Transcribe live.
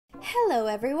Hello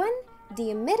everyone!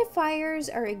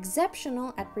 Dehumidifiers are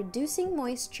exceptional at reducing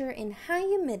moisture in high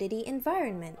humidity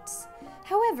environments.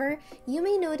 However, you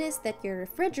may notice that your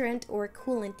refrigerant or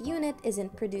coolant unit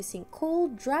isn't producing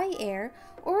cold, dry air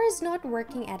or is not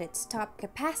working at its top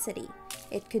capacity.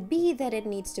 It could be that it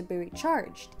needs to be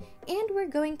recharged, and we're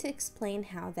going to explain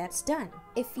how that's done.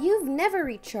 If you've never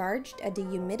recharged a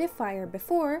dehumidifier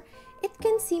before, it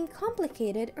can seem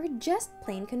complicated or just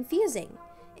plain confusing.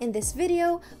 In this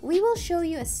video, we will show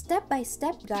you a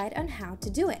step-by-step guide on how to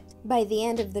do it. By the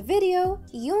end of the video,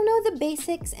 you'll know the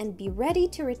basics and be ready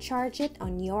to recharge it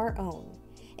on your own.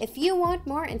 If you want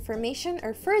more information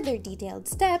or further detailed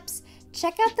steps,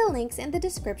 check out the links in the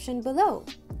description below.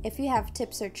 If you have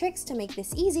tips or tricks to make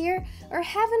this easier or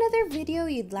have another video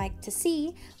you'd like to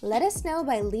see, let us know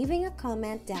by leaving a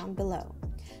comment down below.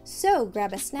 So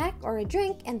grab a snack or a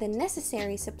drink and the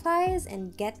necessary supplies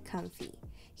and get comfy.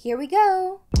 Here we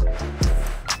go!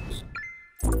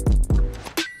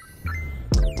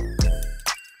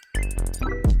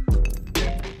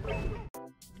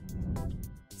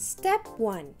 Step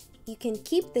 1. You can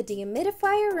keep the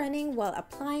dehumidifier running while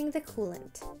applying the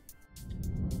coolant.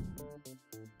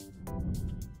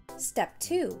 Step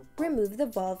 2. Remove the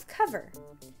valve cover.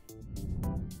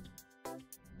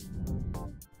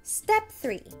 Step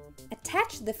 3.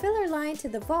 Attach the filler line to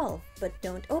the valve, but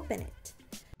don't open it.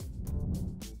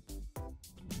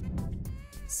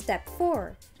 Step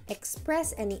 4.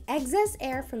 Express any excess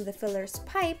air from the filler's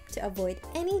pipe to avoid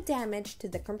any damage to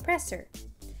the compressor.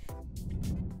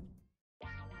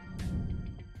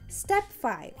 Step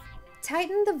 5.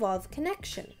 Tighten the valve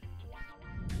connection.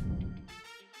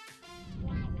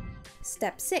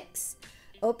 Step 6.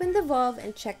 Open the valve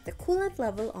and check the coolant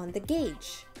level on the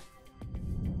gauge.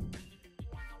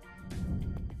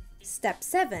 Step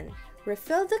 7.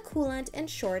 Refill the coolant in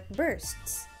short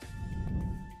bursts.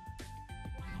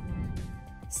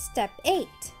 Step 8.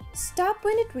 Stop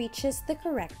when it reaches the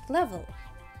correct level.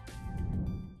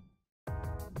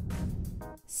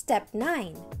 Step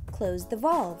 9. Close the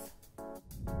valve.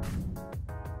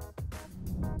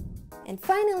 And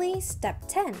finally, Step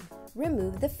 10.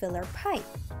 Remove the filler pipe.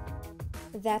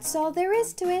 That's all there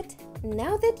is to it.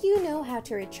 Now that you know how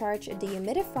to recharge a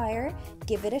dehumidifier,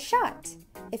 give it a shot.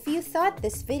 If you thought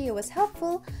this video was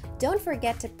helpful, don't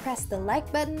forget to press the like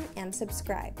button and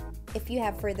subscribe. If you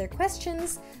have further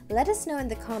questions, let us know in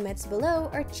the comments below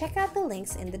or check out the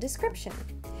links in the description.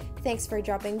 Thanks for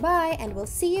dropping by, and we'll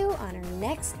see you on our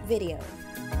next video.